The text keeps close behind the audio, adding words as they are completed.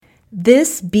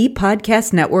This B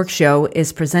Podcast Network show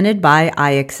is presented by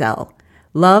IXL.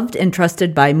 Loved and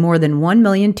trusted by more than 1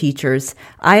 million teachers,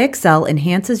 IXL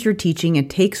enhances your teaching and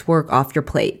takes work off your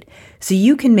plate, so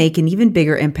you can make an even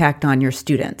bigger impact on your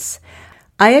students.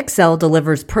 IXL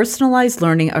delivers personalized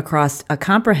learning across a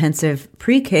comprehensive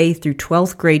pre-K through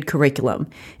 12th grade curriculum,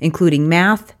 including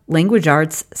math, language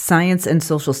arts, science, and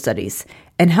social studies,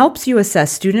 and helps you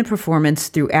assess student performance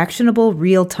through actionable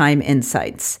real-time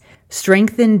insights.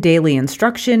 Strengthen daily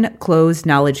instruction, close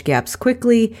knowledge gaps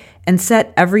quickly, and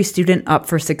set every student up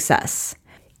for success.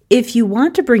 If you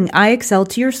want to bring IXL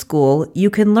to your school, you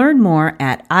can learn more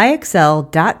at ixl.com/BE.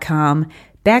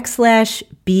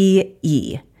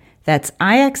 That's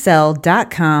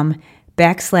ixl.com/BE.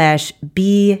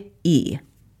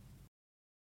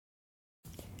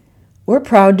 We're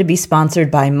proud to be sponsored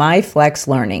by MyFlex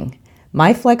Learning.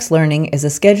 MyFlex Learning is a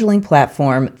scheduling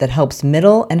platform that helps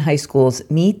middle and high schools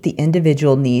meet the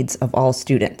individual needs of all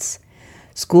students.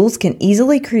 Schools can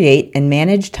easily create and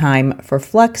manage time for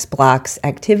flex blocks,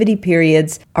 activity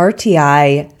periods,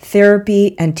 RTI,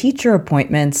 therapy, and teacher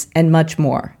appointments, and much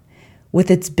more.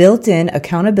 With its built-in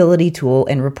accountability tool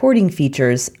and reporting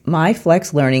features,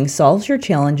 MyFlex Learning solves your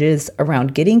challenges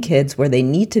around getting kids where they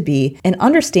need to be and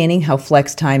understanding how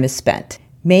flex time is spent.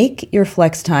 Make your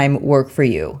flex time work for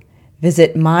you.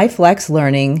 Visit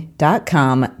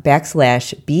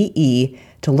myflexlearning.com/BE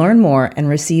to learn more and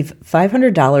receive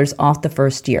 $500 off the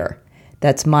first year.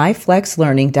 That's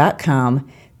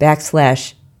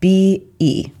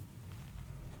myflexlearning.com/BE.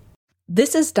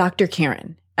 This is Dr.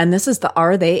 Karen, and this is the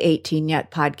Are They 18 Yet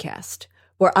podcast,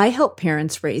 where I help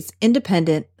parents raise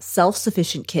independent,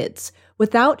 self-sufficient kids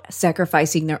without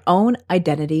sacrificing their own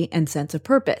identity and sense of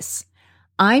purpose.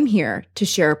 I'm here to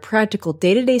share practical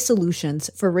day-to-day solutions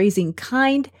for raising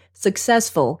kind,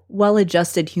 successful,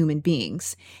 well-adjusted human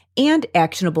beings and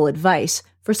actionable advice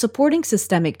for supporting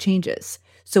systemic changes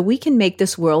so we can make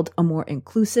this world a more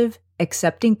inclusive,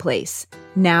 accepting place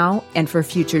now and for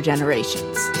future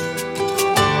generations.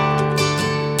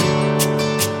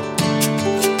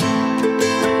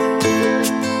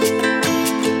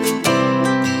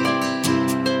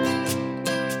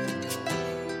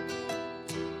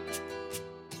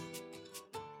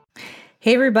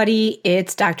 Hey everybody,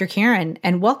 it's Dr. Karen,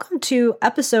 and welcome to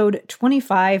episode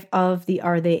 25 of the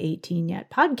Are They 18 Yet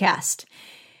podcast.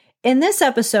 In this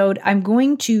episode, I'm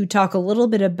going to talk a little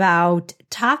bit about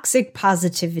toxic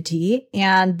positivity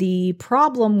and the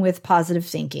problem with positive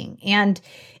thinking. And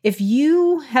if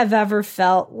you have ever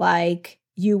felt like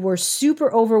you were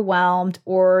super overwhelmed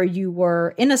or you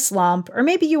were in a slump, or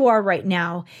maybe you are right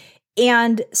now,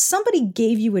 and somebody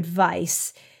gave you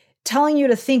advice telling you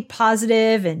to think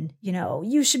positive and,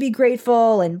 you should be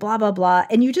grateful and blah, blah, blah,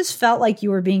 and you just felt like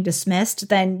you were being dismissed,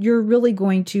 then you're really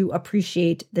going to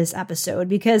appreciate this episode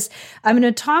because I'm going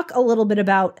to talk a little bit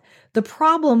about the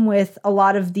problem with a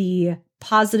lot of the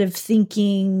positive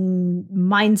thinking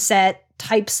mindset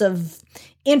types of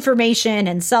information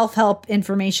and self-help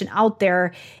information out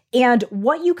there and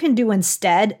what you can do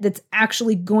instead that's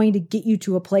actually going to get you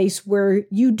to a place where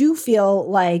you do feel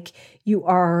like you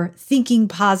are thinking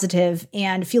positive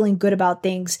and feeling good about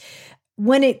things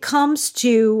when it comes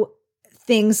to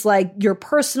things like your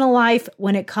personal life,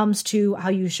 when it comes to how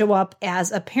you show up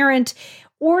as a parent,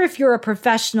 or if you're a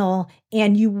professional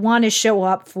and you want to show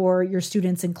up for your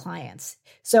students and clients.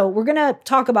 So we're going to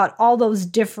talk about all those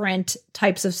different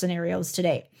types of scenarios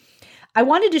today. I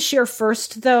wanted to share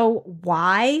first, though,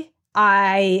 why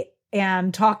I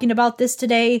am talking about this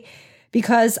today,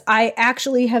 because I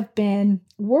actually have been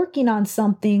working on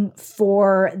something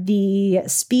for the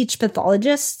speech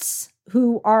pathologists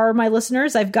who are my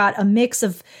listeners. I've got a mix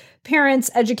of parents,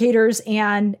 educators,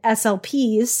 and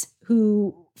SLPs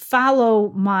who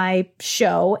follow my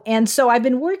show. And so I've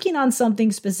been working on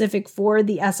something specific for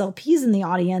the SLPs in the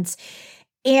audience.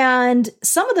 And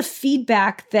some of the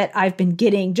feedback that I've been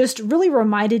getting just really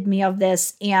reminded me of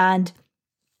this and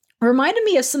reminded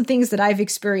me of some things that I've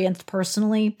experienced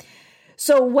personally.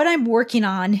 So what I'm working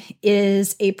on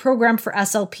is a program for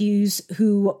SLPs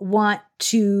who want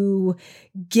to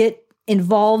get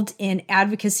involved in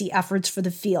advocacy efforts for the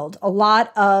field. A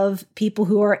lot of people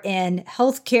who are in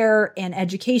healthcare and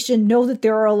education know that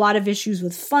there are a lot of issues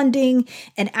with funding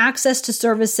and access to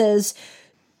services.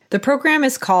 The program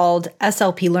is called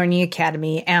SLP Learning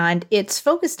Academy, and it's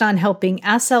focused on helping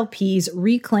SLPs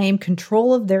reclaim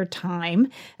control of their time,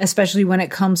 especially when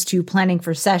it comes to planning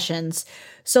for sessions,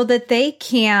 so that they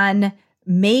can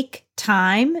make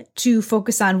time to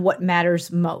focus on what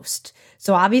matters most.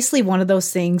 So obviously, one of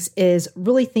those things is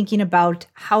really thinking about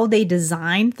how they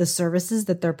design the services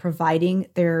that they're providing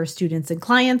their students and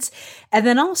clients, and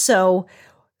then also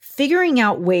figuring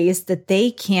out ways that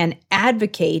they can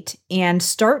advocate and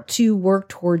start to work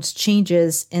towards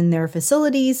changes in their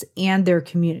facilities and their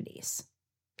communities.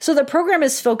 So the program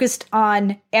is focused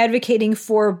on advocating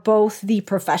for both the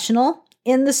professional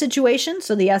in the situation,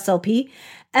 so the SLP,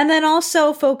 and then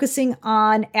also focusing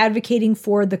on advocating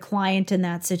for the client in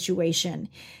that situation.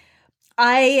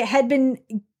 I had been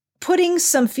putting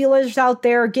some feelers out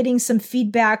there, getting some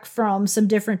feedback from some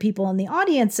different people in the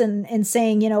audience and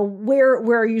saying, where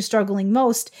are you struggling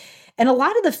most? And a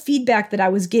lot of the feedback that I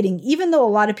was getting, even though a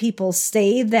lot of people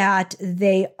say that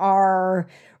they are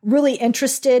really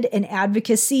interested in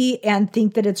advocacy and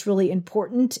think that it's really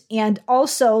important, and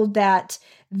also that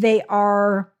they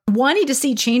are wanting to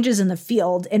see changes in the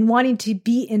field and wanting to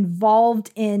be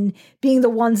involved in being the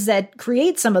ones that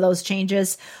create some of those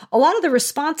changes. A lot of the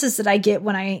responses that I get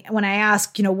when I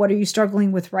ask, what are you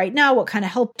struggling with right now? What kind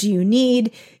of help do you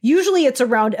need? Usually it's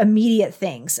around immediate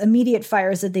things, immediate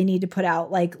fires that they need to put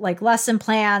out, like lesson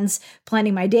plans,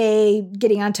 planning my day,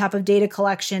 getting on top of data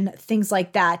collection, things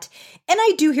like that. And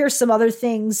I do hear some other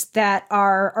things that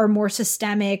are more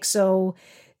systemic. So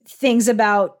things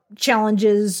about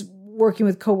challenges working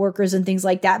with coworkers and things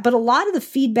like that. But a lot of the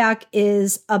feedback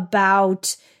is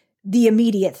about the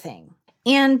immediate thing.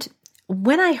 And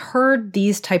when I heard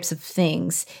these types of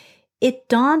things, it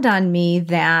dawned on me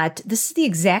that this is the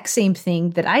exact same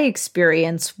thing that I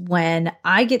experience when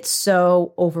I get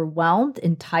so overwhelmed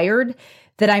and tired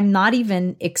that I'm not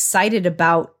even excited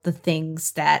about the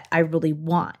things that I really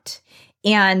want.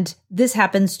 And this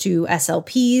happens to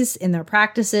SLPs in their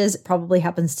practices. It probably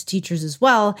happens to teachers as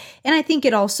well. And I think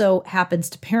it also happens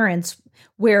to parents,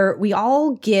 where we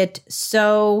all get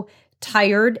so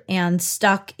tired and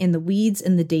stuck in the weeds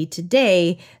in the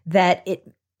day-to-day that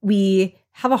we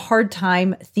have a hard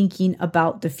time thinking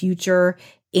about the future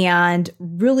and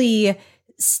really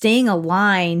staying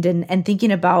aligned and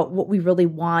thinking about what we really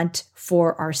want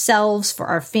for ourselves, for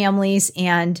our families,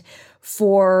 and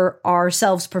for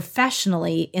ourselves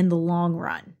professionally in the long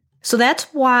run. So that's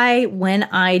why when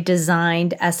I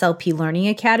designed SLP Learning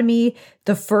Academy,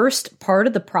 the first part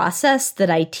of the process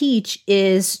that I teach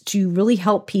is to really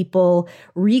help people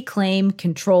reclaim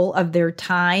control of their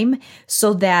time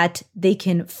so that they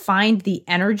can find the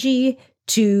energy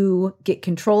to get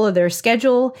control of their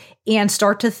schedule and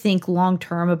start to think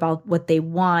long-term about what they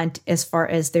want as far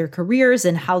as their careers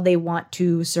and how they want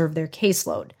to serve their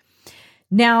caseload.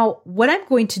 Now, what I'm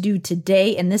going to do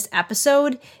today in this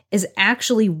episode is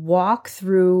actually walk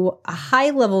through a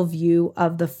high-level view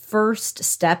of the first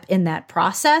step in that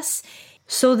process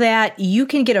so that you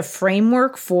can get a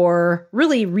framework for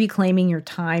really reclaiming your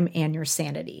time and your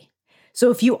sanity. So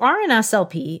if you are an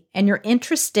SLP and you're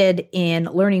interested in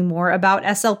learning more about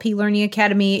SLP Learning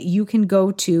Academy, you can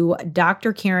go to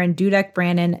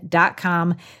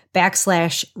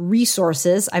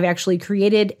drkarendudekbrannon.com/resources. I've actually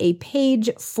created a page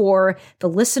for the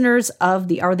listeners of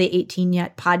the Are They 18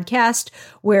 Yet podcast,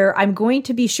 where I'm going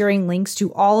to be sharing links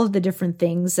to all of the different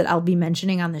things that I'll be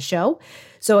mentioning on the show.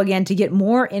 So again, to get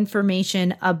more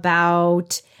information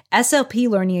about SLP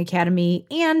Learning Academy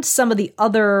and some of the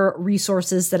other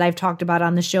resources that I've talked about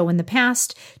on the show in the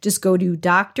past, just go to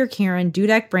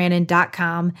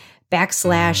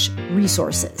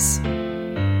drkarendudekbrannon.com/resources.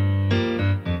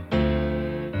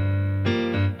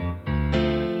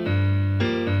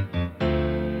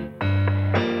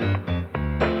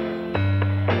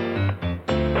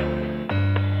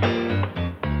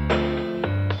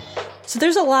 So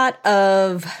there's a lot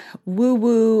of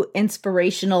woo-woo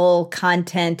inspirational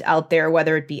content out there,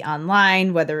 whether it be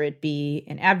online, whether it be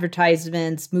in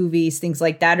advertisements, movies, things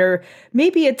like that, or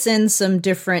maybe it's in some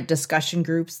different discussion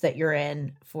groups that you're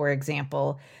in, for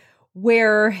example,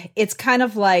 where it's kind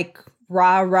of like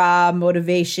rah-rah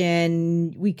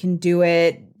motivation, we can do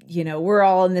it, we're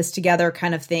all in this together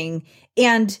kind of thing.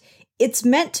 And it's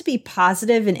meant to be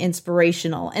positive and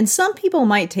inspirational. And some people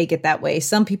might take it that way.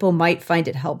 Some people might find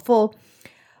it helpful.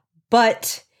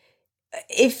 But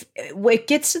if it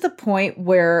gets to the point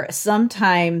where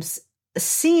sometimes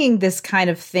seeing this kind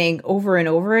of thing over and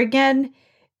over again,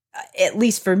 at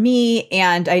least for me,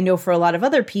 and I know for a lot of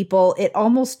other people, it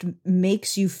almost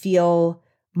makes you feel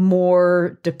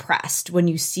more depressed when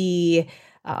you see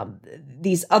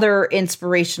these other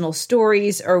inspirational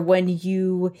stories, or when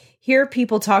you hear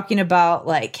people talking about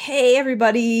like, hey,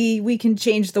 everybody, we can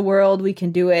change the world, we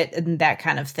can do it, and that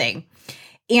kind of thing.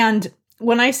 And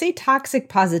when I say toxic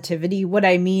positivity, what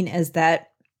I mean is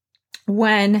that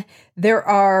when there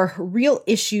are real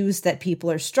issues that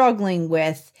people are struggling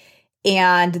with,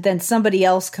 and then somebody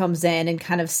else comes in and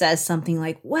kind of says something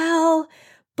like, well,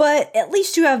 but at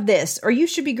least you have this, or you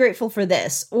should be grateful for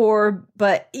this, or,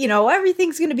 but,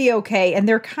 everything's going to be okay. And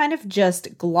they're kind of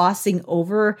just glossing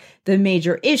over the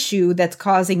major issue that's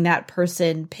causing that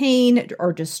person pain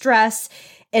or distress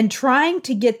and trying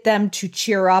to get them to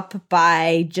cheer up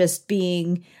by just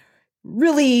being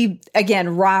really,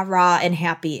 again, rah-rah and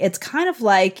happy. It's kind of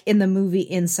like in the movie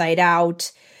Inside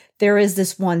Out. There is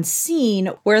this one scene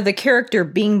where the character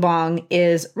Bing Bong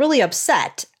is really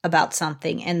upset about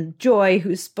something, and Joy,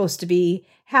 who's supposed to be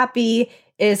happy,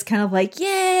 is kind of like,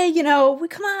 yeah,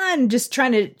 come on, just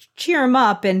trying to cheer him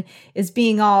up, and is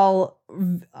being all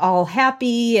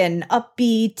happy and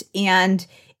upbeat, and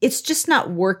it's just not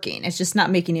working. It's just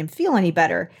not making him feel any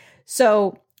better.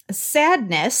 So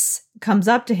Sadness comes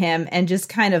up to him and just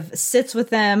kind of sits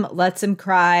with him, lets him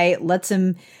cry, lets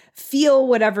him feel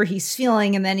whatever he's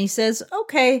feeling. And then he says,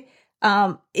 okay,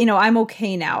 I'm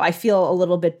okay now. I feel a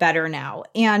little bit better now.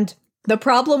 And the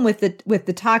problem with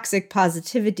the toxic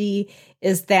positivity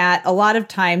is that a lot of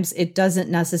times it doesn't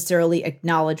necessarily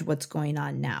acknowledge what's going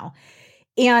on now.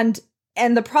 And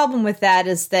the problem with that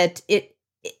is that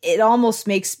it almost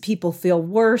makes people feel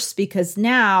worse, because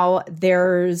now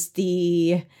there's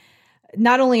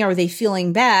not only are they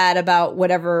feeling bad about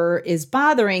whatever is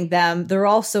bothering them, they're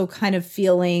also kind of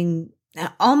feeling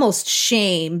almost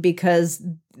shame because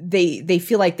they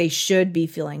feel like they should be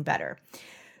feeling better.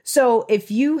 So if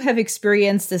you have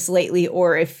experienced this lately,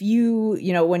 or if you,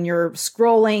 when you're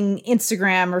scrolling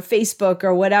Instagram or Facebook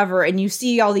or whatever, and you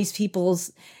see all these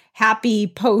people's happy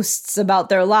posts about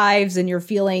their lives, and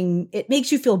it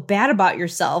makes you feel bad about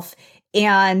yourself.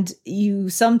 And you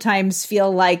sometimes feel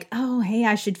like, oh, hey,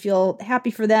 I should feel happy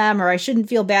for them, or I shouldn't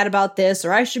feel bad about this,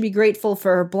 or I should be grateful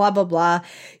for blah, blah, blah.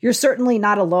 You're certainly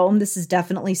not alone. This is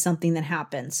definitely something that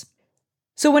happens.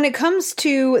 So when it comes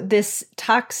to this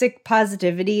toxic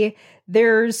positivity,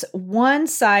 there's one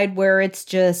side where it's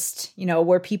just,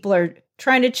 where people are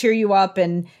trying to cheer you up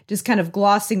and just kind of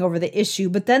glossing over the issue.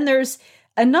 But then there's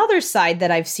another side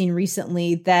that I've seen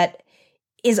recently that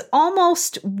is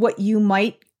almost what you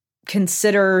might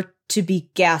consider to be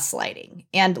gaslighting.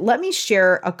 And let me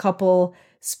share a couple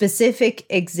specific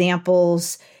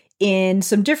examples in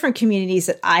some different communities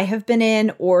that I have been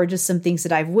in, or just some things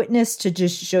that I've witnessed, to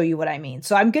just show you what I mean.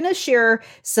 So I'm going to share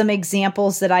some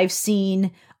examples that I've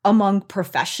seen among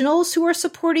professionals who are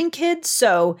supporting kids.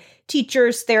 So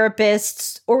teachers,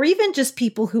 therapists, or even just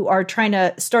people who are trying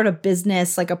to start a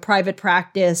business, like a private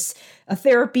practice, a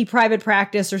therapy private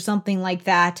practice, or something like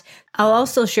that. I'll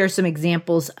also share some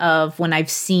examples of when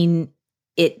I've seen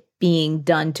it being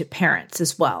done to parents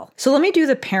as well. So let me do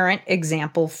the parent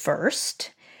example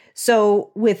first.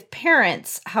 So with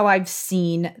parents, how I've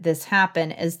seen this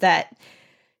happen is that,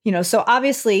 so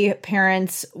obviously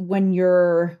parents, when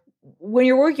you're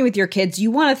working with your kids,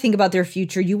 you want to think about their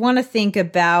future. You want to think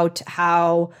about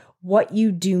how what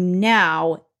you do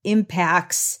now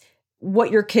impacts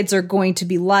what your kids are going to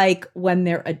be like when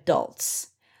they're adults.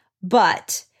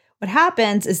 But what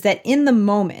happens is that in the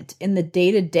moment, in the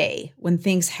day-to-day, when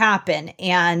things happen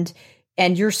and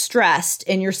you're stressed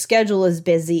and your schedule is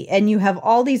busy and you have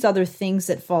all these other things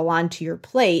that fall onto your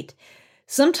plate,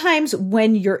 sometimes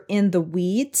when you're in the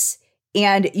weeds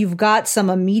and you've got some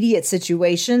immediate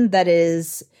situation that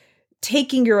is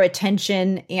taking your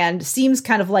attention and seems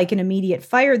kind of like an immediate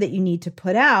fire that you need to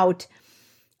put out,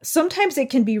 sometimes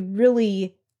it can be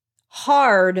really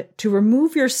hard to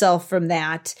remove yourself from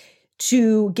that,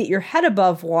 to get your head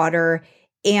above water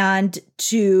and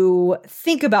to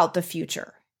think about the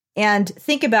future and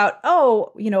think about,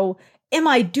 am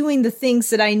I doing the things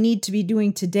that I need to be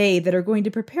doing today that are going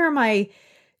to prepare my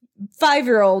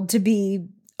 5-year-old to be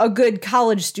a good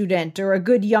college student or a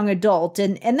good young adult?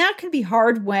 And that can be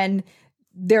hard when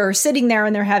they're sitting there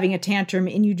and they're having a tantrum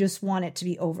and you just want it to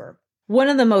be over. One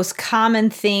of the most common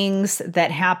things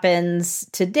that happens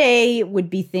today would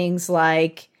be things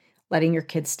like letting your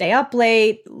kids stay up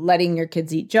late, letting your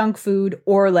kids eat junk food,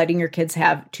 or letting your kids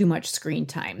have too much screen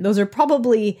time. Those are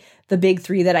probably the big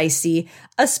three that I see,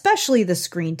 especially the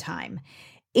screen time.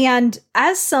 And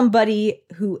as somebody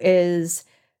who is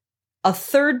a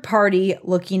third party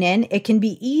looking in, it can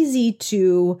be easy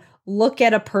to look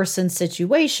at a person's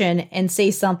situation and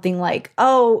say something like,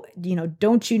 oh,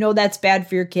 don't you know that's bad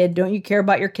for your kid? Don't you care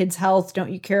about your kid's health?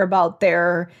 Don't you care about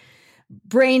their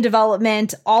brain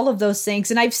development? All of those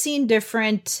things. And I've seen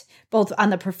different, both on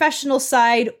the professional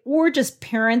side or just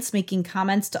parents making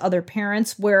comments to other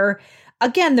parents where,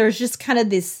 again, there's just kind of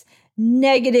this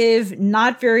negative,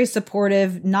 not very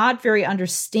supportive, not very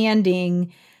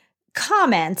understanding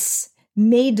comments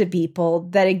made to people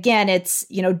that, again, it's,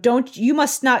 you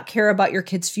must not care about your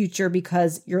kid's future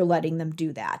because you're letting them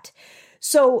do that.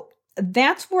 So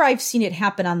that's where I've seen it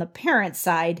happen on the parent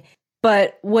side.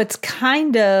 But what's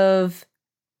kind of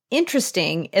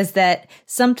interesting is that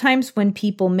sometimes when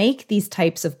people make these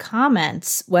types of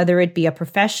comments, whether it be a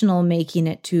professional making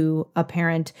it to a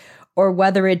parent, or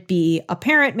whether it be a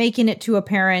parent making it to a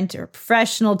parent, or a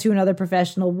professional to another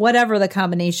professional, whatever the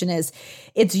combination is,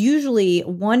 it's usually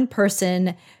one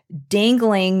person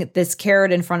dangling this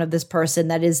carrot in front of this person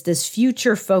that is this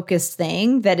future focused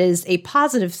thing, that is a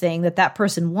positive thing that that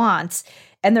person wants.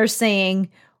 And they're saying,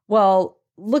 well,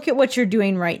 look at what you're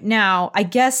doing right now. I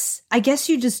guess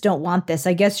you just don't want this.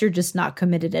 I guess you're just not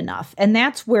committed enough. And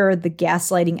that's where the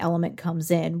gaslighting element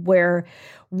comes in, where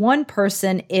one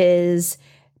person is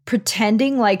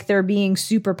pretending like they're being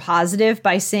super positive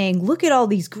by saying, look at all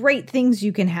these great things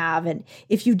you can have. And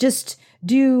if you just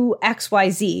do X, Y,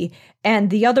 Z,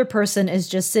 and the other person is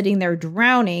just sitting there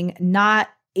drowning, not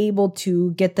able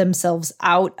to get themselves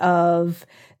out of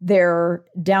their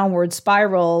downward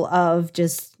spiral of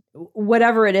just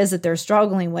whatever it is that they're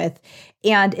struggling with.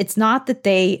 And it's not that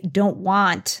they don't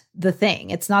want the thing.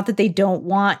 It's not that they don't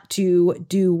want to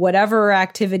do whatever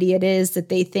activity it is that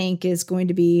they think is going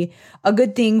to be a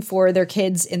good thing for their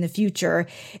kids in the future.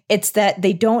 It's that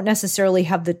they don't necessarily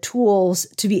have the tools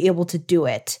to be able to do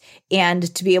it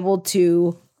and to be able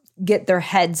to get their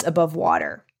heads above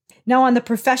water. Now, on the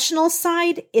professional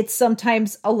side, it's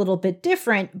sometimes a little bit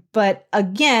different, but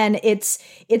again, it's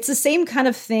the same kind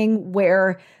of thing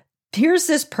where here's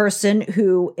this person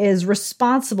who is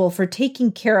responsible for taking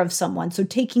care of someone. So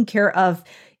taking care of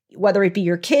whether it be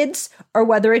your kids or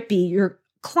whether it be your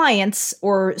clients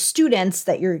or students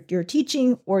that you're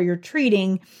teaching or you're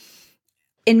treating.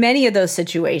 In many of those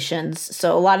situations,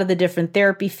 so a lot of the different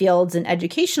therapy fields and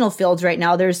educational fields right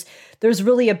now, there's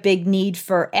really a big need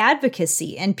for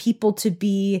advocacy and people to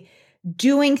be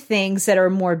doing things that are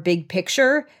more big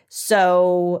picture.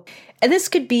 So, and this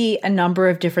could be a number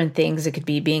of different things. It could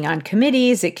be being on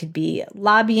committees. It could be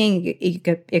lobbying.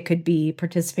 It could be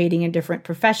participating in different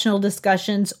professional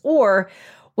discussions. Or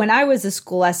when I was a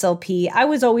school SLP, I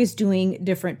was always doing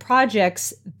different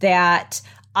projects that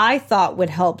I thought would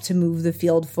help to move the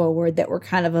field forward that were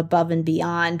kind of above and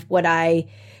beyond what I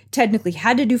technically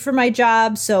had to do for my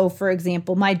job. So, for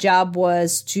example, my job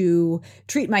was to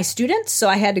treat my students. So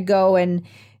I had to go and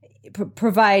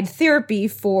provide therapy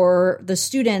for the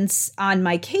students on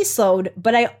my caseload,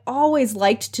 but I always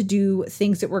liked to do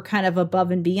things that were kind of above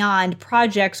and beyond,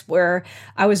 projects where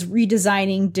I was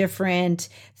redesigning different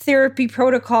therapy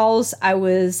protocols. I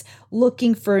was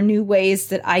looking for new ways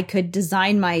that I could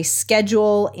design my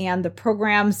schedule and the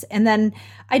programs. And then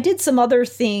I did some other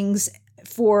things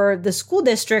for the school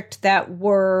district that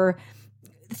were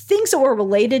things that were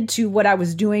related to what I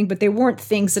was doing, but they weren't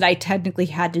things that I technically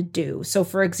had to do. So,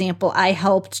 for example, I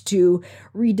helped to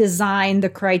redesign the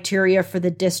criteria for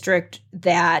the district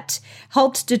that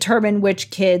helped determine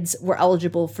which kids were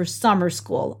eligible for summer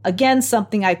school. Again,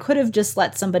 something I could have just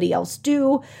let somebody else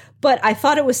do, but I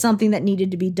thought it was something that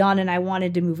needed to be done and I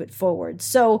wanted to move it forward.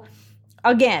 So,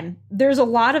 again, there's a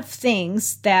lot of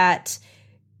things that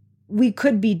we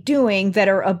could be doing that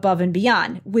are above and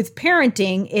beyond. With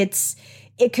parenting,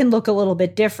 it can look a little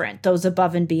bit different, those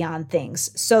above and beyond things.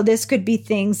 So this could be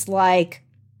things like,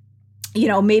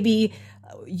 maybe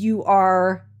you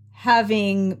are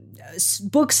having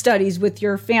book studies with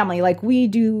your family. Like we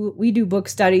do book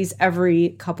studies every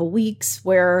couple weeks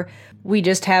where we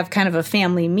just have kind of a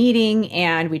family meeting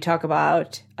and we talk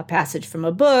about a passage from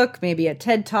a book, maybe a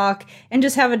TED Talk, and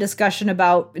just have a discussion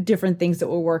about different things that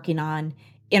we're working on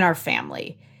in our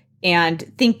family. And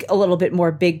think a little bit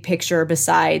more big picture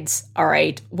besides, all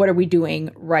right, what are we doing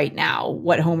right now?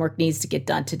 What homework needs to get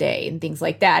done today? And things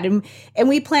like that. And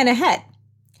we plan ahead.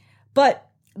 But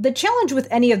the challenge with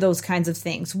any of those kinds of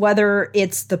things, whether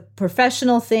it's the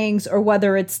professional things or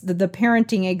whether it's the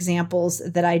parenting examples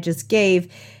that I just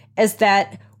gave, is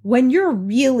that when you're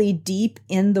really deep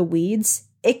in the weeds,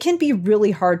 it can be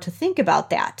really hard to think about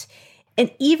that. And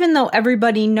even though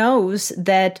everybody knows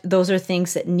that those are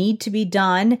things that need to be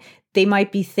done, they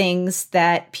might be things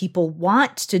that people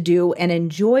want to do and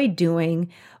enjoy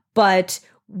doing. But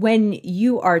when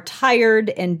you are tired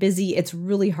and busy, it's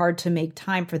really hard to make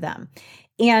time for them.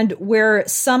 And where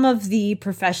some of the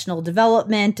professional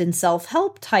development and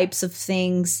self-help types of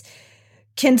things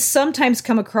can sometimes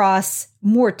come across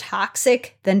more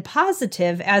toxic than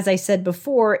positive, as I said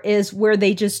before, is where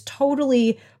they just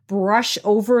totally brush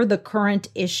over the current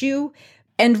issue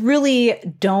and really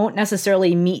don't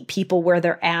necessarily meet people where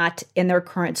they're at in their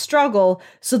current struggle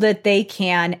so that they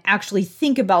can actually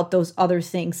think about those other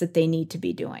things that they need to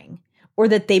be doing or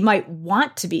that they might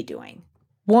want to be doing.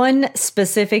 One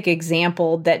specific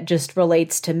example that just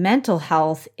relates to mental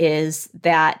health is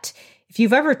that if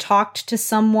you've ever talked to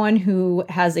someone who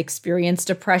has experienced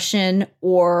depression,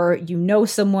 or you know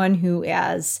someone who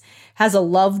has a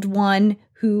loved one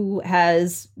who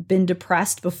has been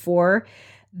depressed before,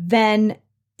 then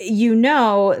you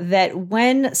know that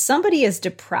when somebody is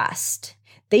depressed,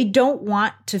 they don't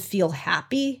want to feel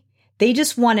happy. They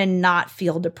just want to not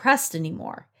feel depressed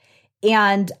anymore.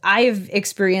 And I've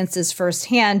experienced this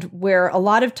firsthand, where a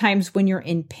lot of times when you're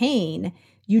in pain,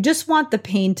 you just want the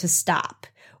pain to stop.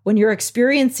 When you're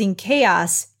experiencing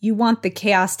chaos, you want the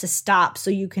chaos to stop so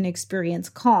you can experience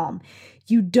calm.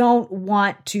 You don't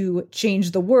want to change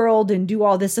the world and do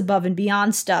all this above and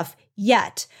beyond stuff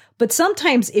yet. But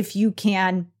sometimes if you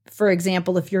can, for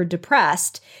example, if you're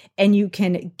depressed and you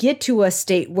can get to a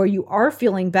state where you are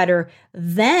feeling better,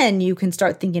 then you can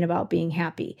start thinking about being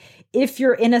happy. If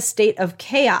you're in a state of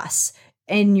chaos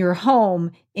in your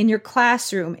home, in your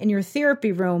classroom, in your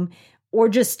therapy room, or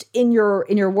just in your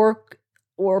work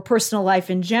or personal life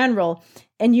in general,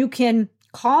 and you can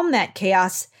calm that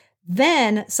chaos,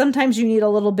 then sometimes you need a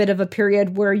little bit of a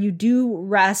period where you do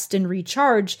rest and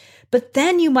recharge, but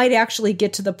then you might actually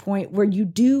get to the point where you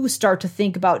do start to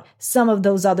think about some of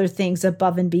those other things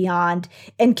above and beyond,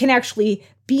 and can actually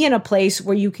be in a place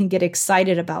where you can get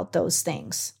excited about those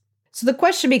things. So the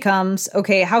question becomes,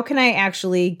 okay, how can I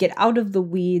actually get out of the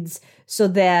weeds so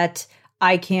that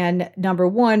I can, number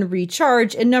one,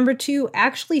 recharge, and number two,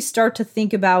 actually start to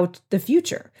think about the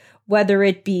future, whether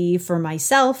it be for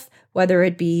myself, whether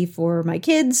it be for my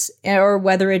kids, or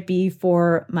whether it be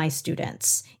for my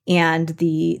students and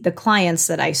the clients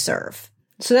that I serve.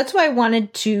 So that's why I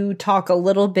wanted to talk a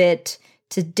little bit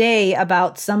today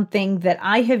about something that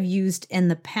I have used in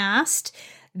the past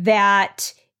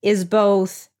that is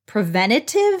both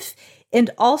preventative and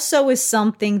also is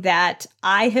something that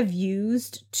I have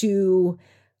used to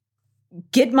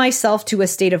get myself to a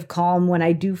state of calm when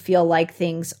I do feel like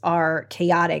things are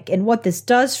chaotic. And what this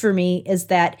does for me is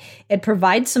that it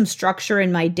provides some structure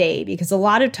in my day, because a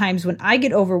lot of times when I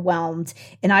get overwhelmed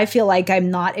and I feel like I'm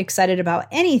not excited about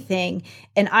anything,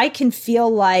 and I can feel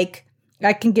like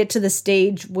I can get to the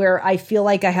stage where I feel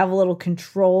like I have a little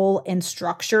control and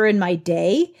structure in my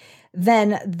day,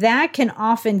 then that can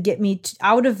often get me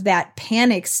out of that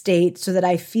panic state so that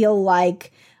I feel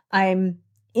like I'm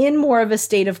in more of a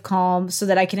state of calm, so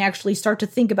that I can actually start to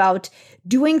think about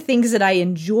doing things that I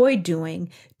enjoy doing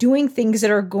things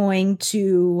that are going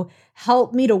to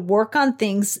help me to work on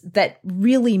things that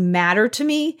really matter to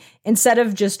me, instead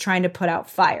of just trying to put out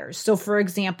fires. So for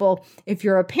example, if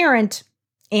you're a parent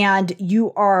and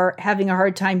you are having a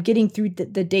hard time getting through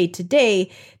the day to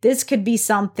day, this could be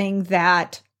something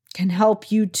that can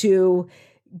help you to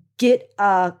get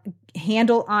a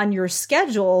handle on your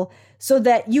schedule, so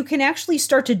that you can actually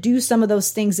start to do some of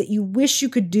those things that you wish you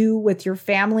could do with your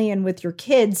family and with your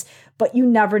kids, but you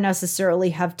never necessarily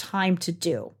have time to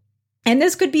do. And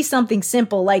this could be something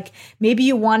simple, like maybe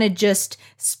you want to just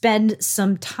spend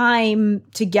some time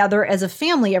together as a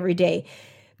family every day.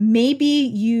 Maybe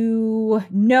you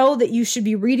know that you should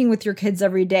be reading with your kids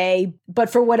every day, but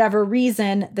for whatever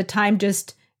reason, the time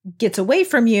just gets away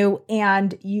from you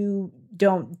and you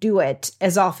don't do it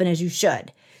as often as you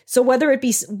should. So whether it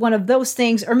be one of those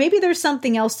things, or maybe there's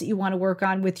something else that you want to work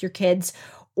on with your kids,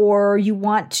 or you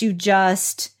want to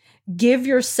just give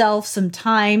yourself some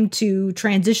time to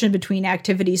transition between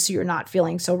activities so you're not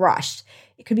feeling so rushed.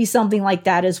 It could be something like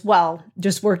that as well,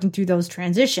 just working through those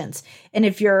transitions. And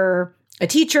if you're a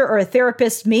teacher or a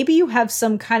therapist, maybe you have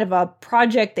some kind of a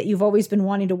project that you've always been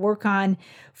wanting to work on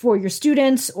for your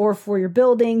students or for your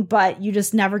building, but you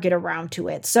just never get around to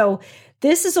it. So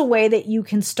this is a way that you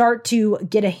can start to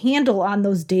get a handle on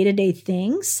those day-to-day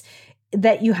things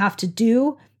that you have to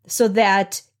do, so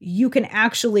that you can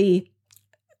actually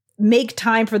make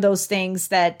time for those things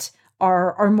that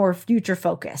are more future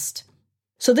focused.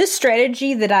 So this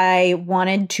strategy that I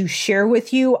wanted to share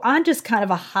with you on just kind of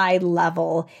a high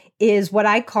level is what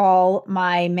I call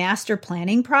my master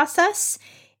planning process.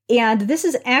 And this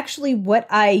is actually what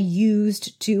I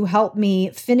used to help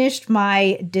me finish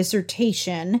my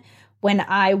dissertation when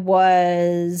I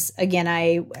was, again,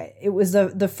 it was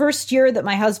the first year that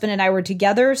my husband and I were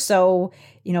together. So,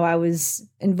 I was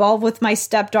involved with my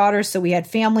stepdaughter. So we had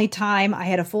family time. I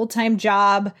had a full-time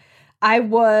job. I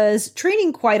was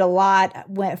training quite a lot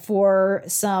for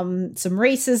some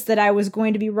races that I was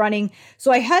going to be running.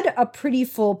 So I had a pretty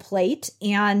full plate.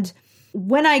 And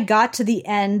when I got to the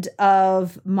end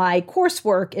of my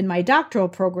coursework in my doctoral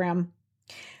program,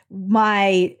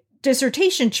 my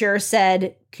dissertation chair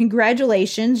said,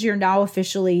 "Congratulations, you're now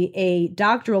officially a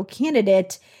doctoral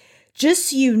candidate. Just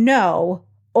so you know,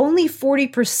 only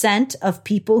 40% of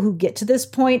people who get to this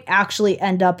point actually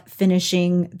end up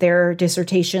finishing their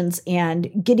dissertations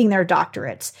and getting their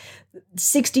doctorates.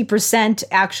 60%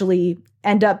 actually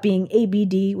end up being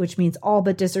ABD, which means all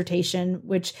but dissertation,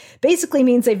 which basically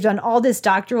means they've done all this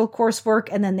doctoral coursework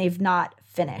and then they've not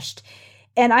finished.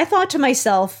 And I thought to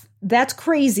myself, that's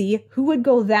crazy. Who would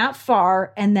go that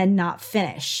far and then not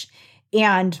finish?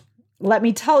 And let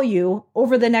me tell you,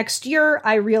 over the next year,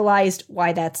 I realized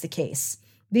why that's the case.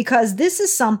 Because this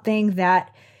is something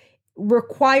that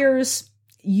requires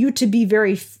you to be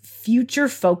very future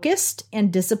focused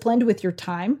and disciplined with your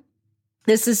time.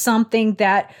 This is something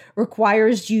that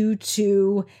requires you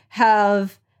to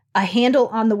have a handle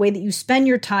on the way that you spend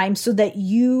your time so that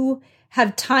you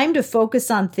have time to focus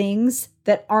on things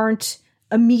that aren't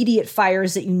immediate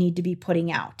fires that you need to be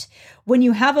putting out. When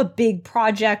you have a big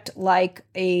project like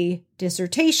a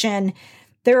dissertation,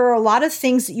 there are a lot of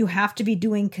things that you have to be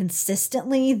doing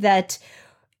consistently that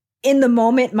in the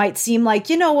moment might seem like,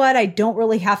 you know what, I don't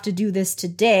really have to do this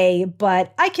today,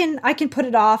 but I can put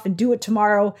it off and do it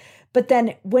tomorrow. But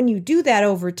then when you do that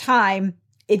over time,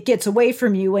 it gets away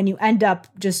from you and you end up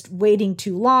just waiting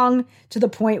too long to the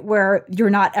point where you're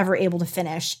not ever able to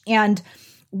finish. And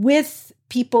with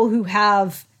people who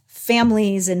have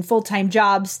families and full-time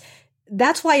jobs,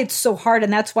 that's why it's so hard.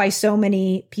 And that's why so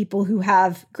many people who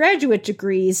have graduate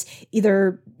degrees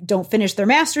either don't finish their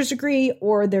master's degree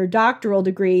or their doctoral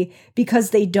degree because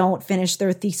they don't finish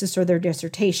their thesis or their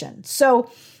dissertation.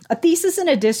 So a thesis and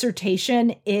a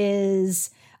dissertation is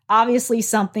obviously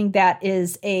something that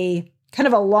is a kind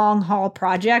of a long haul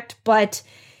project. But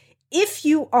if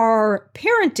you are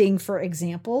parenting, for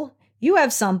example, you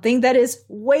have something that is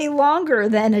way longer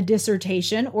than a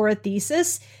dissertation or a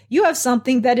thesis. You have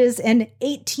something that is an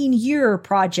 18-year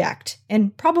project,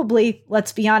 and probably,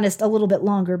 let's be honest, a little bit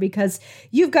longer because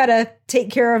you've got to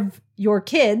take care of your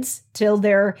kids till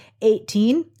they're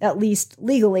 18, at least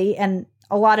legally. And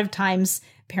a lot of times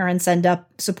parents end up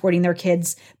supporting their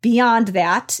kids beyond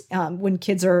that when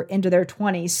kids are into their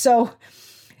 20s. So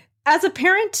as a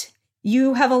parent,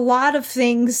 you have a lot of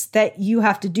things that you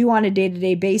have to do on a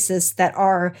day-to-day basis that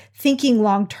are thinking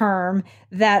long-term,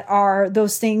 that are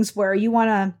those things where you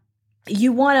want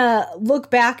to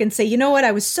look back and say, you know what,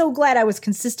 I was so glad I was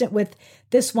consistent with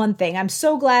this one thing. I'm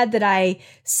so glad that I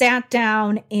sat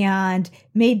down and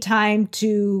made time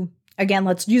to, again,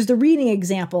 let's use the reading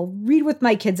example, read with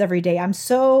my kids every day. I'm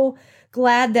so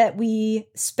glad that we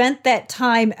spent that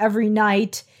time every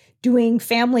night doing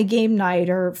family game night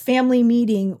or family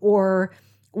meeting or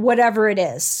whatever it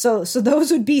is. So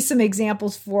those would be some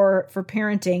examples for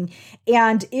parenting.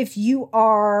 And if you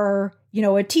are,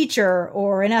 a teacher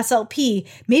or an SLP,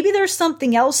 maybe there's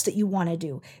something else that you want to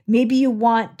do. Maybe you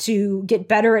want to get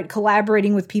better at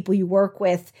collaborating with people you work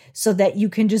with so that you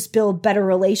can just build better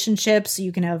relationships. So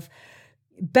you can have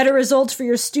better results for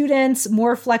your students,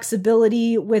 more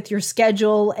flexibility with your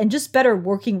schedule, and just better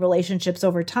working relationships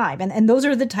over time. And those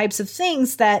are the types of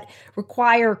things that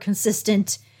require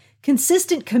consistent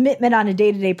commitment on a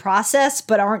day-to-day process,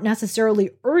 but aren't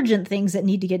necessarily urgent things that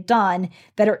need to get done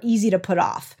that are easy to put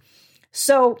off.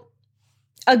 So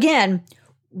again,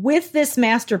 with this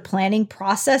master planning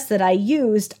process that I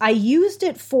used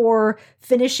it for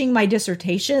finishing my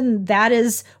dissertation. That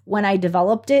is when I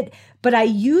developed it. But I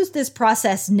use this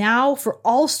process now for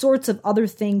all sorts of other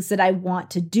things that I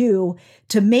want to do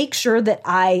to make sure that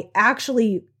I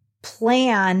actually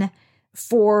plan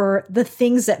for the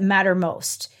things that matter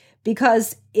most.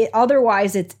 Because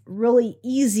otherwise it's really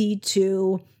easy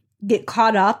to get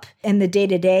caught up in the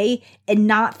day-to-day and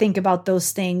not think about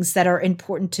those things that are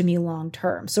important to me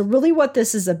long-term. So really what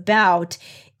this is about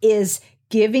is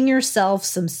giving yourself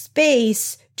some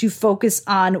space to focus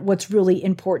on what's really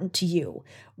important to you,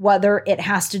 whether it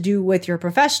has to do with your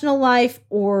professional life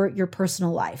or your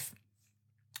personal life.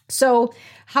 So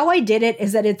how I did it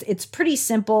is that it's pretty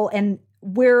simple, and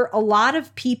where a lot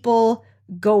of people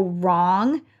go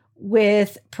wrong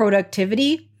with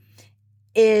productivity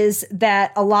is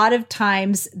that a lot of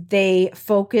times they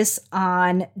focus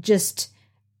on just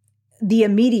the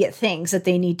immediate things that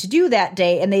they need to do that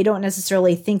day, and they don't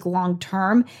necessarily think long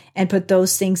term and put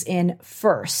those things in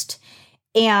first.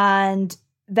 And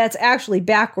that's actually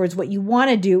backwards. What you want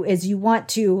to do is you want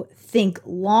to think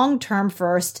long term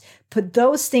first, put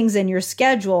those things in your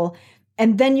schedule,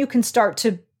 and then you can start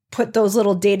to put those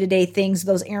little day-to-day things,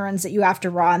 those errands that you have to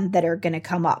run that are going to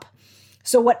come up.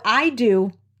 So what I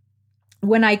do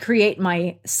when I create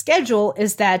my schedule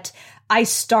is that I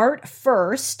start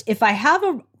first. If I have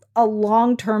a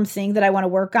long-term thing that I want to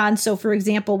work on. So for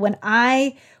example, when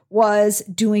I was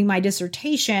doing my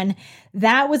dissertation,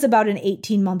 that was about an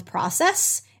 18-month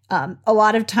process. A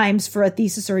lot of times for a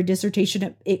thesis or a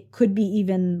dissertation, it could be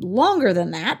even longer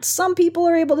than that. Some people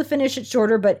are able to finish it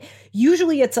shorter, but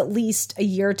usually it's at least a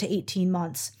year to 18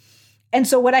 months. And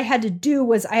so what I had to do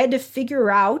was I had to figure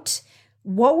out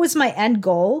what was my end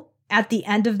goal at the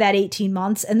end of that 18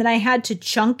 months. And then I had to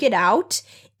chunk it out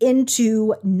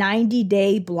into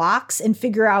 90-day blocks and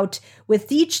figure out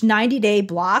with each 90-day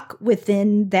block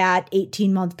within that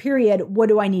 18-month period, what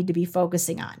do I need to be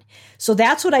focusing on? So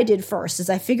that's what I did first,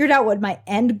 is I figured out what my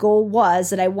end goal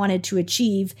was that I wanted to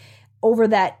achieve over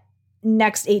that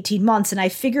next 18 months. And I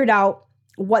figured out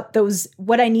what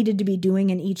I needed to be doing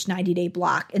in each 90-day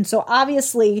block. And so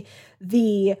obviously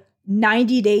the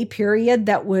 90-day period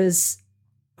that was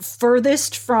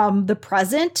furthest from the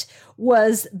present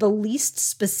was the least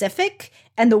specific,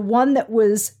 and the one that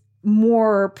was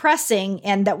more pressing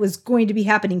and that was going to be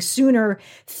happening sooner,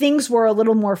 things were a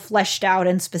little more fleshed out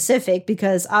and specific,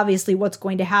 because obviously what's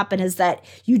going to happen is that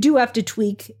you do have to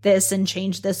tweak this and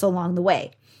change this along the way.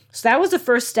 So that was the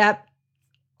first step,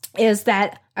 is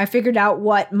that I figured out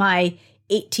what my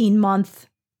 18-month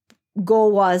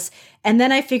goal was. And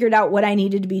then I figured out what I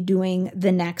needed to be doing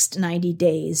the next 90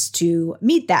 days to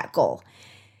meet that goal.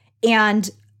 And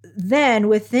then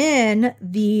within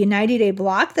the 90-day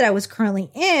block that I was currently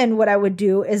in, what I would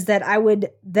do is that I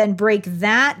would then break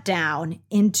that down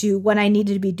into what I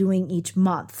needed to be doing each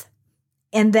month.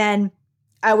 And then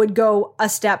I would go a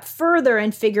step further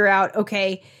and figure out,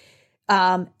 okay,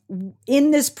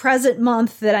 in this present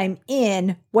month that I'm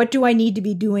in, what do I need to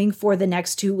be doing for the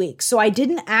next 2 weeks? So I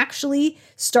didn't actually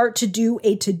start to do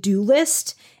a to-do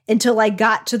list until I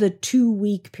got to the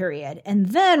 2-week period. And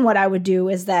then what I would do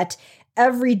is that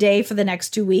every day for the next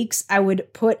 2 weeks, I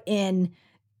would put in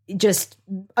just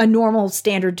a normal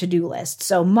standard to-do list.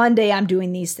 So Monday, I'm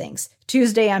doing these things.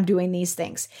 Tuesday, I'm doing these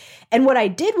things. And what I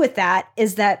did with that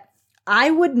is that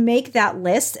I would make that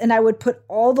list and I would put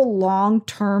all the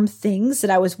long-term things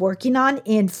that I was working on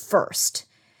in first.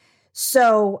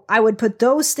 So I would put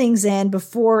those things in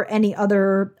before any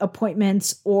other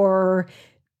appointments or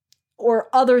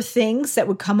other things that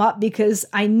would come up, because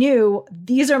I knew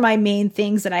these are my main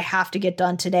things that I have to get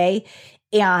done today.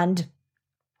 And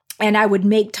I would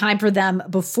make time for them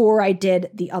before I did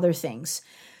the other things.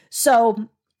 So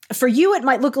for you, it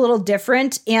might look a little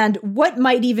different. And what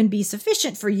might even be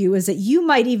sufficient for you is that you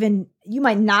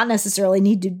might not necessarily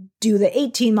need to do the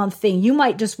 18-month thing. You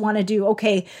might just want to do,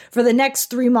 okay, for the next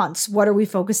 3 months, what are we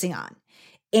focusing on?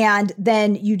 And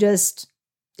then you just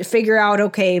figure out,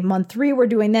 okay, month 3, we're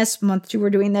doing this, month 2, we're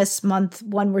doing this, month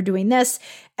 1, we're doing this.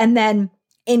 And then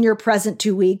in your present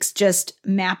 2 weeks, just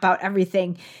map out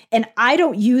everything. And I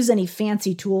don't use any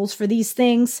fancy tools for these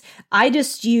things. I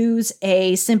just use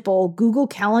a simple Google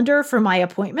Calendar for my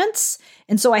appointments.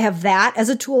 And so I have that as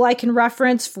a tool I can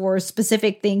reference for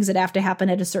specific things that have to happen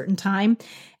at a certain time.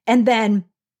 And then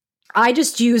I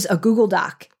just use a Google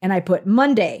Doc and I put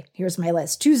Monday, here's my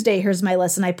list. Tuesday, here's my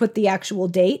list. And I put the actual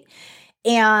date.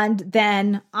 And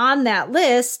then on that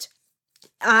list,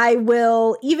 I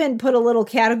will even put a little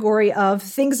category of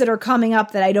things that are coming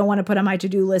up that I don't want to put on my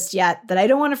to-do list yet, that I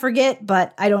don't want to forget,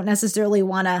 but I don't necessarily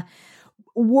want to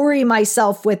worry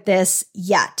myself with this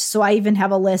yet. So I even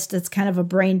have a list that's kind of a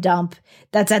brain dump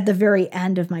that's at the very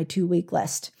end of my 2-week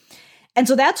list. And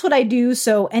so that's what I do.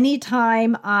 So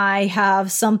anytime I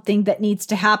have something that needs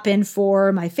to happen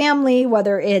for my family,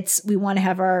 whether it's we want to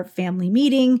have our family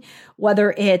meeting,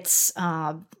 whether it's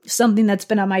something that's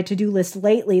been on my to-do list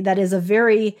lately, that is a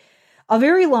very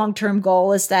long-term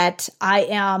goal, is that I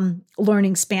am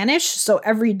learning Spanish. So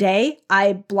every day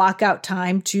I block out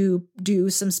time to do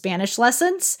some Spanish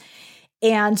lessons.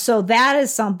 And so that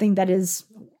is something that is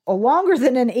longer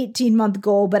than an 18-month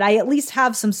goal, but I at least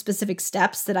have some specific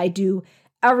steps that I do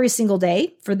every single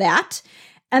day for that.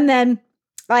 And then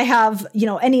I have,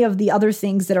 any of the other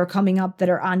things that are coming up that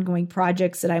are ongoing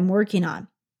projects that I'm working on.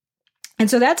 And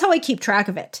so that's how I keep track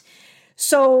of it.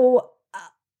 So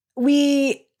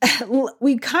we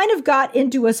kind of got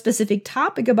into a specific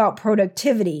topic about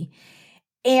productivity.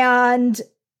 And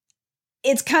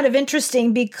it's kind of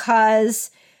interesting because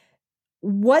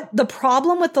what the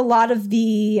problem with a lot of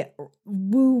the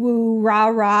woo-woo,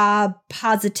 rah-rah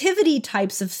positivity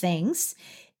types of things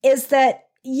is that,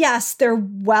 yes, they're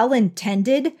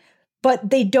well-intended,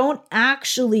 but they don't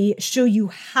actually show you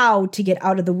how to get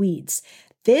out of the weeds.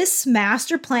 This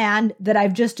master plan that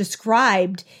I've just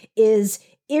described is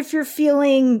if you're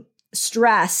feeling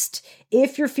stressed,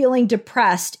 if you're feeling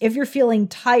depressed, if you're feeling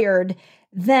tired,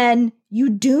 then you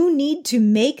do need to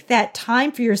make that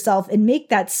time for yourself and make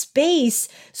that space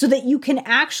so that you can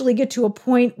actually get to a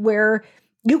point where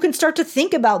you can start to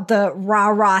think about the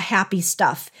rah-rah happy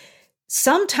stuff.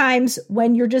 Sometimes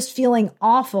when you're just feeling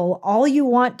awful, all you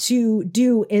want to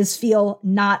do is feel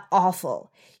not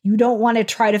awful. You don't want to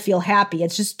try to feel happy.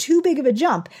 It's just too big of a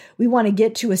jump. We want to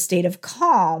get to a state of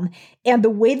calm. And the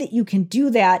way that you can do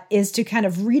that is to kind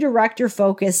of redirect your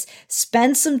focus,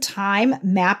 spend some time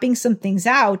mapping some things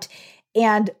out.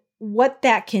 And what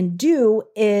that can do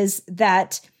is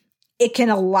that it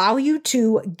can allow you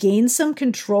to gain some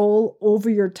control over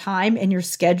your time and your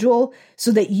schedule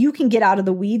so that you can get out of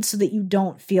the weeds so that you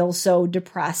don't feel so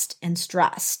depressed and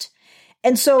stressed.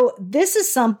 And so this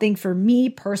is something for me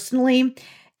personally,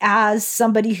 as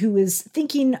somebody who is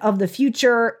thinking of the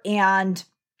future and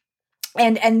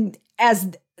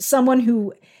as someone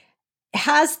who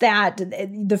has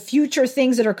the future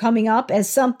things that are coming up as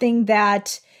something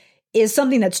that is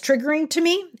something that's triggering to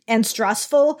me and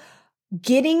stressful,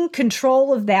 getting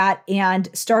control of that and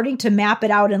starting to map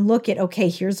it out and look at, okay,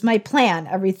 here's my plan.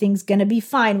 Everything's going to be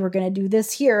fine. We're going to do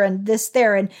this here and this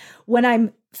there. And when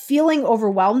I'm feeling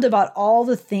overwhelmed about all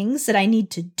the things that I need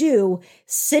to do,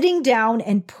 sitting down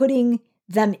and putting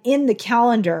them in the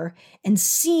calendar and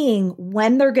seeing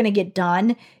when they're going to get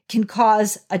done can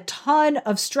cause a ton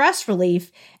of stress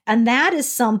relief. And that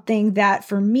is something that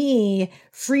for me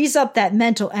frees up that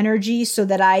mental energy so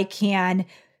that I can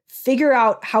figure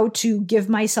out how to give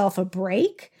myself a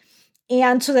break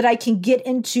and so that I can get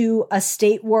into a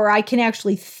state where I can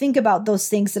actually think about those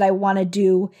things that I want to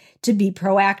do to be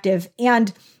proactive.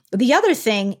 And the other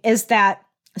thing is that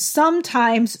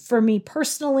sometimes for me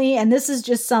personally, and this is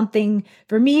just something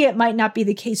for me, it might not be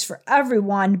the case for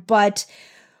everyone, but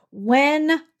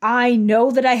when I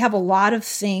know that I have a lot of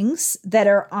things that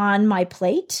are on my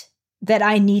plate that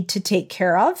I need to take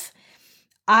care of,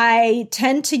 I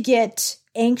tend to get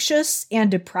anxious and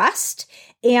depressed.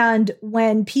 And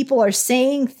when people are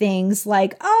saying things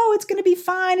like, oh, it's going to be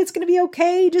fine, it's going to be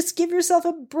okay, just give yourself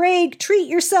a break, treat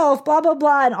yourself, blah, blah,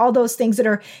 blah, and all those things that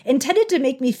are intended to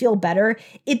make me feel better,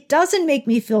 it doesn't make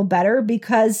me feel better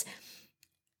because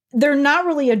they're not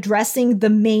really addressing the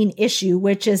main issue,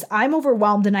 which is I'm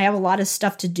overwhelmed and I have a lot of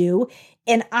stuff to do,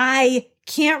 and I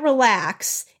can't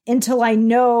relax until I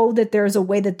know that there's a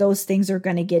way that those things are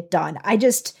going to get done. I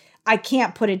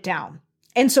can't put it down.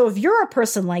 And so if you're a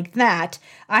person like that,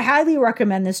 I highly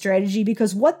recommend this strategy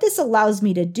because what this allows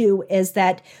me to do is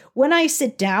that when I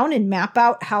sit down and map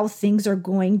out how things are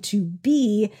going to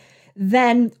be,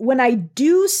 then when I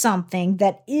do something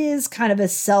that is kind of a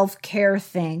self-care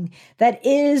thing, that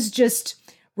is just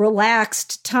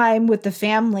relaxed time with the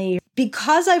family,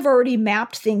 because I've already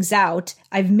mapped things out,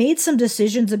 I've made some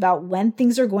decisions about when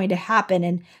things are going to happen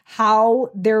and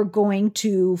how they're going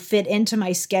to fit into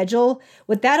my schedule.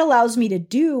 What that allows me to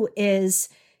do is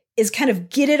kind of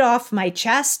get it off my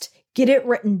chest, get it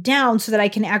written down so that I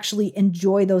can actually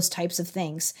enjoy those types of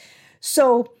things.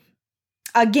 So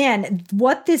again,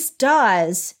 what this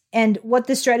does and what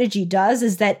this strategy does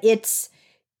is that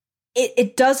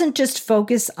it doesn't just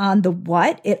focus on the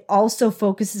what, it also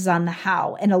focuses on the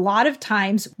how. And a lot of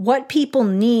times what people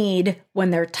need when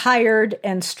they're tired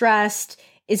and stressed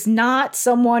is not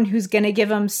someone who's going to give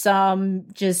them some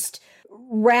just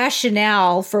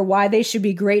rationale for why they should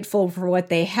be grateful for what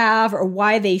they have or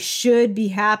why they should be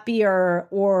happy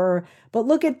or but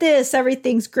look at this,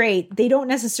 everything's great. They don't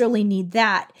necessarily need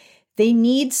that. They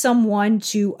need someone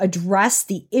to address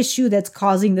the issue that's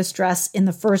causing the stress in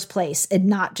the first place and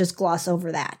not just gloss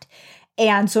over that.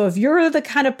 And so if you're the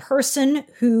kind of person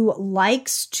who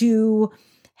likes to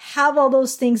have all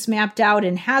those things mapped out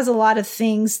and has a lot of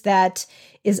things that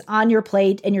is on your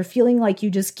plate and you're feeling like you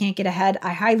just can't get ahead,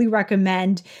 I highly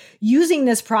recommend using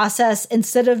this process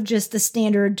instead of just the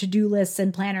standard to-do lists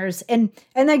and planners. And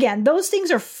again, those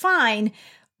things are fine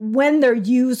when they're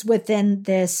used within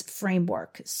this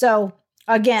framework. So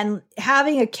again,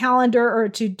 having a calendar or a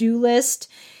to-do list,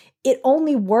 it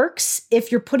only works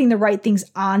if you're putting the right things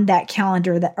on that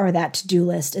calendar or that to-do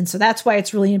list. And so that's why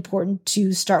it's really important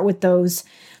to start with those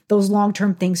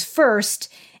long-term things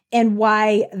first, and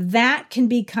why that can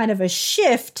be kind of a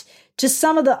shift to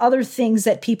some of the other things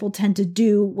that people tend to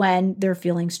do when they're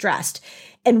feeling stressed.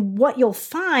 And what you'll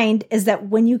find is that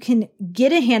when you can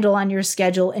get a handle on your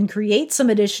schedule and create some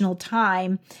additional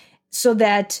time so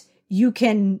that you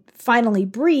can finally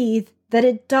breathe, that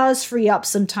it does free up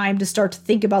some time to start to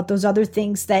think about those other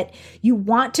things that you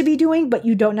want to be doing, but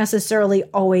you don't necessarily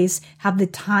always have the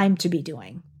time to be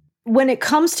doing. When it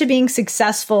comes to being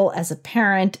successful as a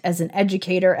parent, as an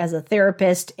educator, as a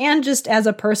therapist, and just as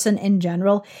a person in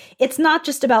general, it's not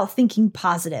just about thinking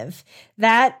positive.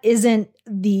 That isn't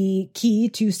the key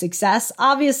to success.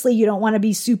 Obviously, you don't want to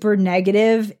be super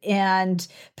negative and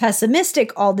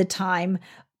pessimistic all the time,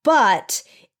 but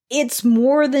it's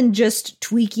more than just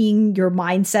tweaking your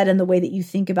mindset and the way that you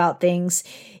think about things.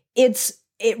 It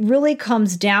really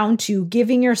comes down to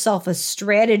giving yourself a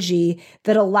strategy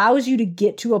that allows you to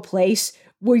get to a place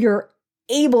where you're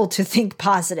able to think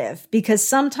positive. Because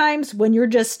sometimes when your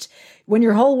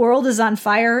whole world is on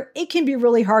fire, it can be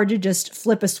really hard to just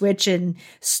flip a switch and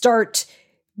start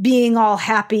being all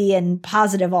happy and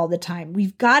positive all the time.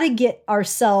 We've got to get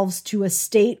ourselves to a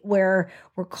state where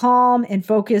we're calm and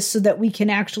focused so that we can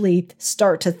actually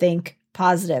start to think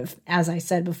positive, as I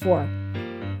said before.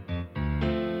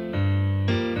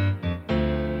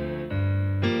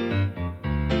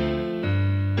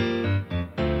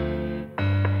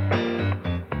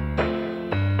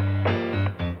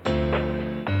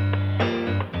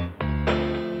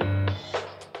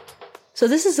 So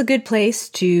this is a good place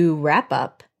to wrap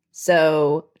up.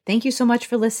 So thank you so much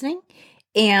for listening.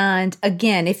 And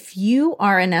again, if you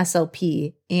are an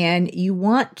SLP and you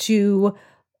want to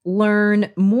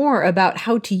learn more about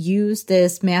how to use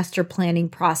this master planning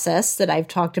process that I've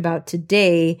talked about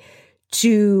today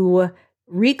to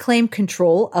reclaim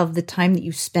control of the time that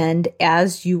you spend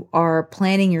as you are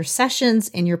planning your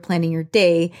sessions and you're planning your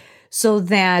day so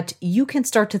that you can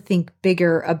start to think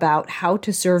bigger about how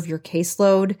to serve your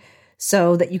caseload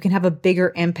so that you can have a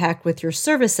bigger impact with your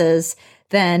services,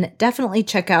 then definitely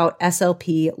check out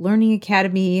SLP Learning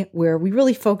Academy, where we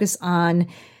really focus on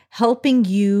helping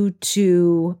you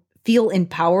to feel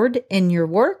empowered in your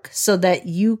work so that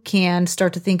you can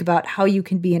start to think about how you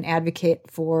can be an advocate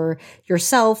for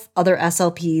yourself, other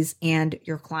SLPs, and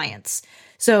your clients.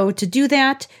 So to do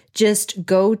that, just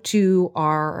go to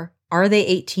our Are They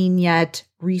 18 Yet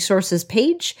resources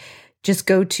page. Just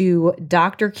go to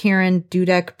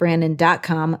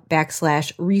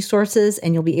drkarendudekbrandon.com/resources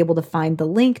and you'll be able to find the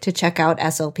link to check out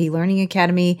SLP Learning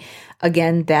Academy.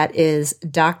 Again, that is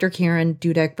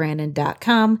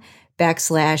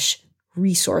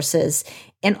drkarendudekbrandon.com/resources.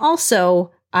 And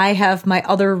also, I have my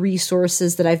other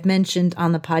resources that I've mentioned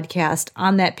on the podcast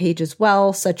on that page as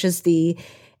well, such as the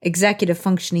Executive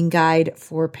Functioning Guide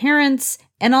for Parents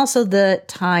and also the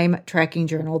Time Tracking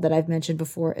Journal that I've mentioned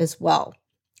before as well.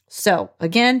 So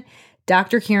again,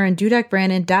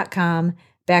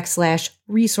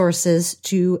 drkarendudekbrandon.com/resources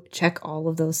to check all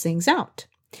of those things out.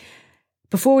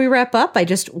 Before we wrap up, I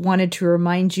just wanted to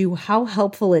remind you how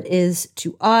helpful it is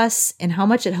to us and how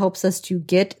much it helps us to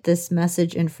get this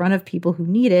message in front of people who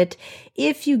need it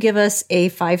if you give us a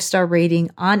 5-star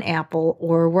rating on Apple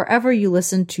or wherever you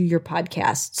listen to your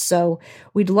podcasts. So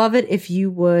we'd love it if you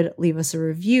would leave us a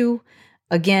review.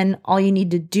 Again, all you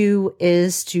need to do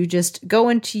is to just go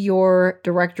into your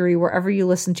directory wherever you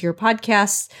listen to your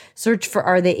podcasts, search for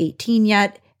Are They 18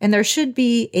 Yet? And there should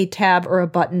be a tab or a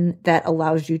button that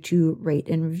allows you to rate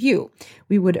and review.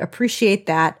 We would appreciate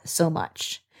that so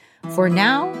much. For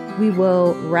now, we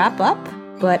will wrap up,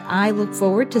 but I look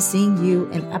forward to seeing you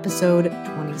in episode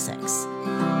 26.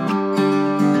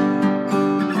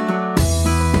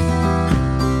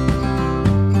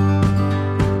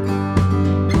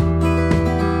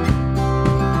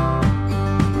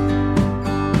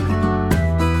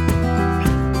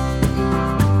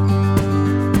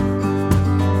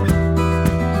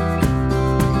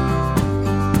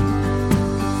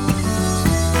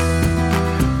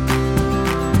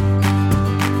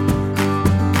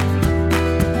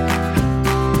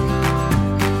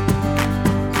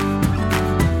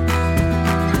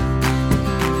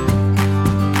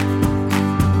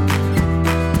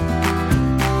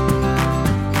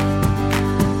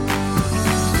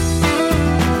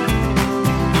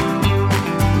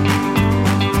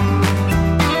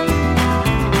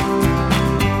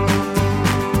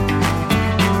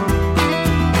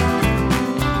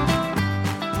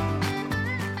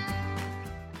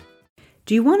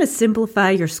 Do you want to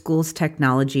simplify your school's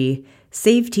technology,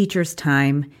 save teachers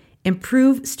time,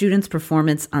 improve students'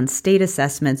 performance on state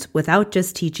assessments without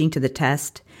just teaching to the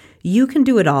test? You can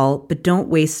do it all, but don't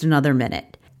waste another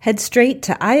minute. Head straight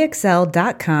to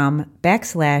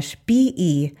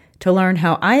ixl.com/BE to learn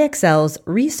how IXL's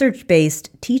research-based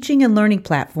teaching and learning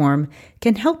platform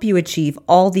can help you achieve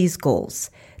all these goals.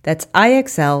 That's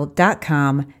ixl.com/BE.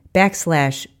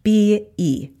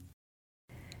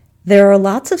 There are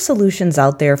lots of solutions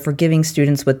out there for giving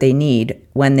students what they need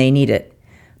when they need it.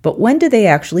 But when do they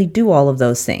actually do all of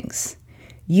those things?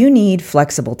 You need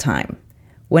flexible time.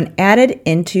 When added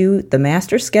into the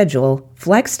master schedule,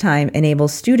 flex time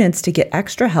enables students to get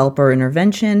extra help or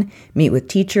intervention, meet with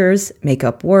teachers, make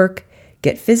up work,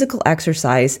 get physical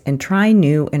exercise, and try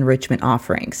new enrichment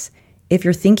offerings. If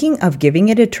you're thinking of giving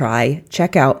it a try,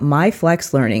 check out My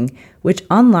Flex Learning, which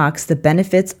unlocks the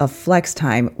benefits of flex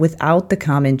time without the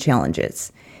common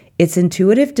challenges. Its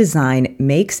intuitive design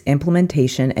makes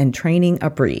implementation and training a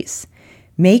breeze.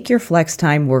 Make your flex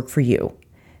time work for you.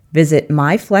 Visit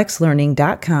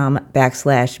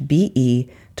myflexlearning.com/BE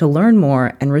to learn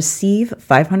more and receive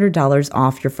 $500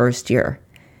 off your first year.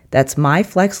 That's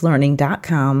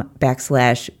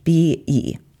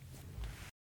myflexlearning.com/BE.